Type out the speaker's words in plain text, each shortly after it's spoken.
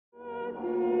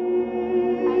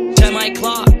with my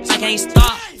clock. I can't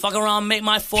stop. Fuck around, make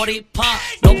my 40 pop.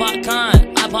 No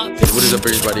popcorn, I pop. What is up,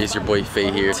 everybody? It's your boy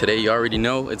Faye here. Today, you already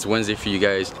know it's Wednesday for you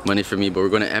guys, Monday for me, but we're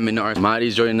going to M&R.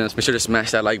 Mari's joining us. Make sure to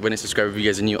smash that like button, subscribe if you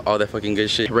guys are new, all that fucking good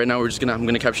shit. Right now, I'm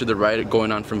gonna capture the ride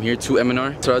going on from here to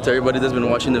M&R. Shout out to everybody that's been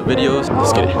watching the videos.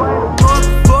 Let's get it.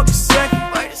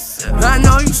 I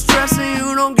know you stressing,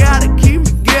 you don't gotta keep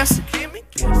me guessing.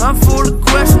 I'm full of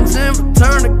questions in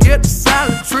return to get the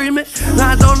silent treatment.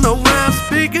 I don't know where I'm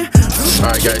speaking.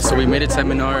 Alright guys, so we made it to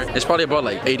M&R. It's probably about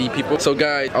like 80 people. So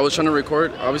guys, I was trying to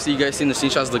record. Obviously you guys seen the scene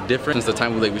shots look different since the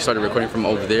time we started recording from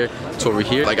over there to over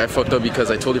here. Like I fucked up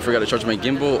because I totally forgot to charge my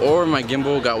gimbal, or my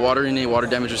gimbal got water in it, water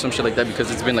damage or some shit like that,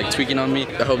 because it's been like tweaking on me.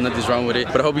 I hope nothing's wrong with it.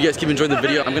 But I hope you guys keep enjoying the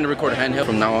video. I'm gonna record handheld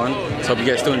from now on. So I hope you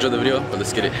guys still enjoy the video, but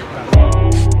let's get it.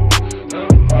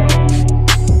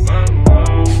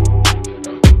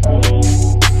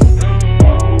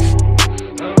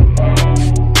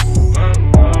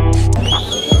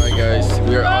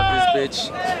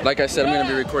 Like I said, I'm gonna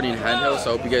be recording handheld, so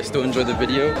I hope you guys still enjoy the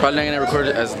video. Probably not gonna record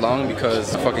it as long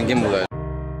because I fucking gimbal that.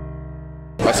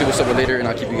 I'll see what's up later and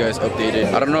I'll keep you guys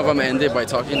updated. I don't know if I'm gonna end it by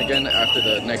talking again after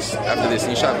this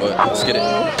scene shot, but let's get it.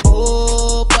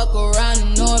 Oh, fuck around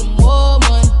and know the more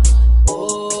money.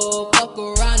 Oh, fuck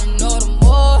around and know the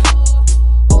more.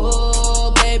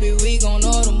 Oh, baby, we gon'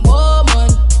 know the more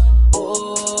money.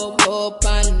 Oh, hope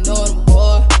I know the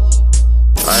more.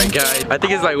 Alright guys, I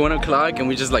think it's like 1 o'clock and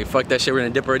we just like fuck that shit. We're gonna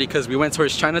dip already because we went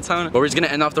towards Chinatown, but we're just gonna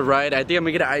end off the ride. I think I'm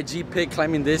gonna get an IG pic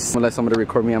climbing this. I'm gonna let somebody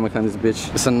record me. I'm gonna climb this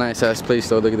bitch. It's a nice ass place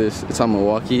though. Look at this. It's on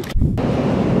Milwaukee.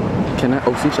 Can I?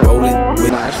 Oh, see, oh wait,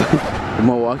 no, actually,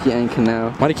 Milwaukee and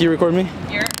Canal. Why can you record me?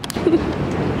 Here.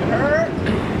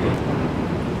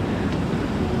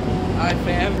 Alright,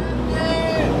 fam.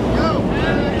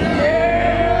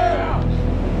 Yeah.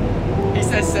 He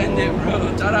said send it,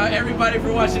 bro. Shout out everybody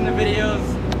for watching the videos.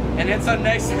 And until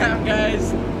next time,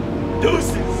 guys,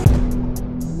 deuces.